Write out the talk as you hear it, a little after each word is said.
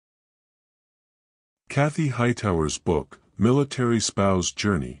Kathie Hightower's book, Military Spouse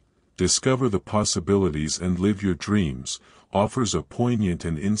Journey, Discover the Possibilities and Live Your Dreams, offers a poignant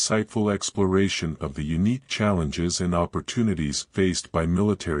and insightful exploration of the unique challenges and opportunities faced by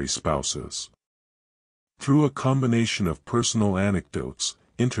military spouses. Through a combination of personal anecdotes,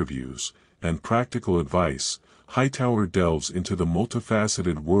 interviews, and practical advice, Hightower delves into the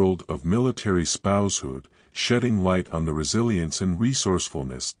multifaceted world of military spousehood, shedding light on the resilience and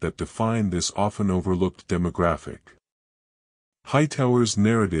resourcefulness that define this often overlooked demographic. Hightower's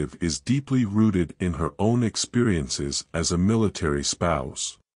narrative is deeply rooted in her own experiences as a military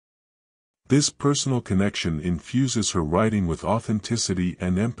spouse. This personal connection infuses her writing with authenticity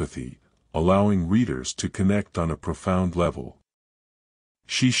and empathy, allowing readers to connect on a profound level.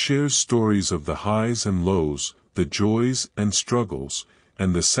 She shares stories of the highs and lows, the joys and struggles,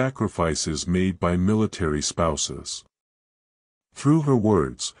 and the sacrifices made by military spouses. Through her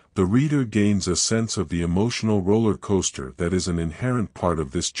words, the reader gains a sense of the emotional roller coaster that is an inherent part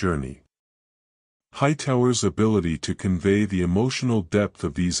of this journey. Hightower's ability to convey the emotional depth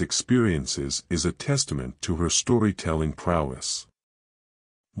of these experiences is a testament to her storytelling prowess.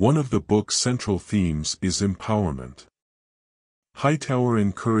 One of the book's central themes is empowerment. Hightower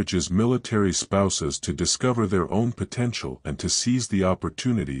encourages military spouses to discover their own potential and to seize the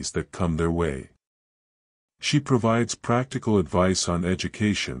opportunities that come their way. She provides practical advice on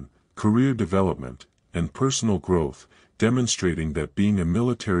education, career development, and personal growth, demonstrating that being a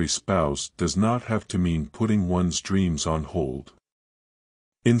military spouse does not have to mean putting one's dreams on hold.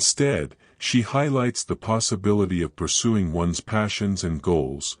 Instead, she highlights the possibility of pursuing one's passions and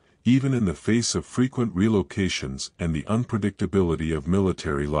goals, even in the face of frequent relocations and the unpredictability of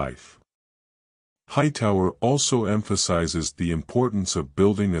military life. Hightower also emphasizes the importance of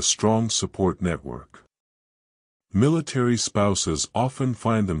building a strong support network. Military spouses often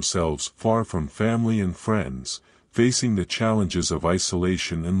find themselves far from family and friends, facing the challenges of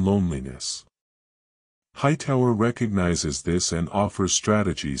isolation and loneliness. Hightower recognizes this and offers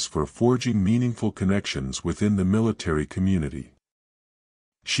strategies for forging meaningful connections within the military community.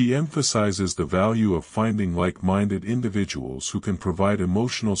 She emphasizes the value of finding like-minded individuals who can provide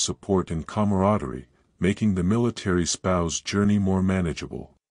emotional support and camaraderie, making the military spouse journey more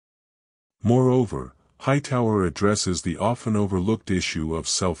manageable. Moreover, Hightower addresses the often overlooked issue of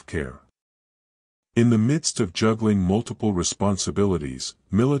self-care. In the midst of juggling multiple responsibilities,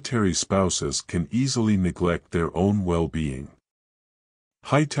 military spouses can easily neglect their own well-being.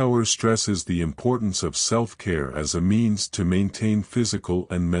 Hightower stresses the importance of self-care as a means to maintain physical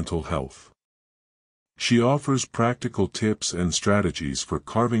and mental health. She offers practical tips and strategies for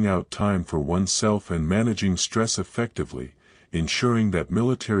carving out time for oneself and managing stress effectively, ensuring that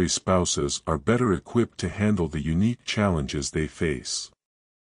military spouses are better equipped to handle the unique challenges they face.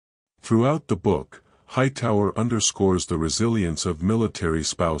 Throughout the book, Hightower underscores the resilience of military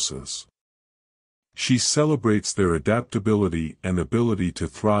spouses. She celebrates their adaptability and ability to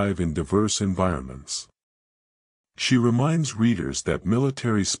thrive in diverse environments. She reminds readers that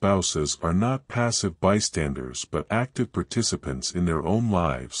military spouses are not passive bystanders but active participants in their own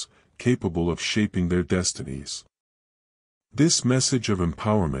lives, capable of shaping their destinies. This message of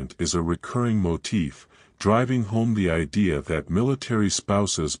empowerment is a recurring motif, driving home the idea that military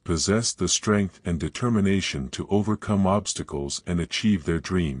spouses possess the strength and determination to overcome obstacles and achieve their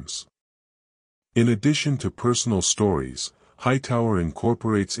dreams. In addition to personal stories, Hightower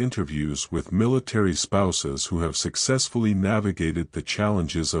incorporates interviews with military spouses who have successfully navigated the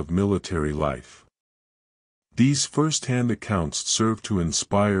challenges of military life. These first-hand accounts serve to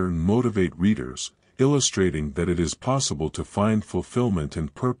inspire and motivate readers, illustrating that it is possible to find fulfillment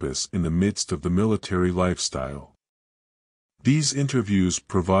and purpose in the midst of the military lifestyle. These interviews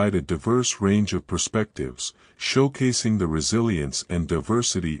provide a diverse range of perspectives, showcasing the resilience and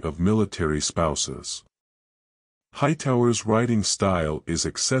diversity of military spouses. Hightower's writing style is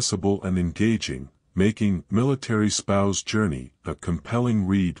accessible and engaging, making Military Spouse Journey a compelling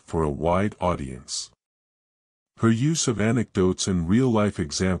read for a wide audience. Her use of anecdotes and real-life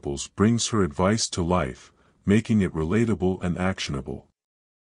examples brings her advice to life, making it relatable and actionable.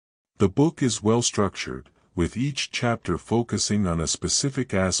 The book is well-structured, with each chapter focusing on a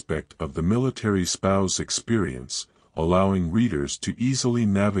specific aspect of the military spouse experience, allowing readers to easily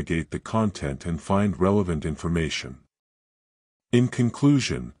navigate the content and find relevant information. In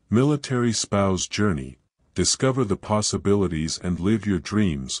conclusion, Military Spouse Journey, Discover the Possibilities and Live Your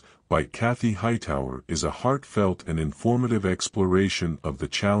Dreams, by Kathie Hightower is a heartfelt and informative exploration of the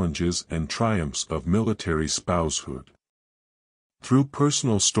challenges and triumphs of military spousehood. Through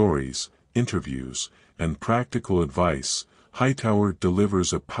personal stories, interviews, and practical advice, Hightower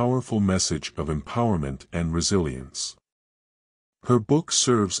delivers a powerful message of empowerment and resilience. Her book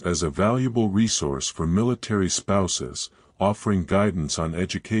serves as a valuable resource for military spouses, offering guidance on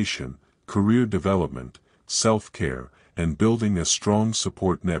education, career development, self-care, and building a strong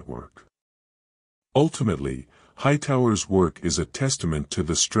support network. Ultimately, Hightower's work is a testament to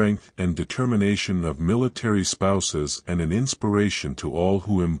the strength and determination of military spouses and an inspiration to all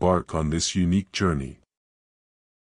who embark on this unique journey.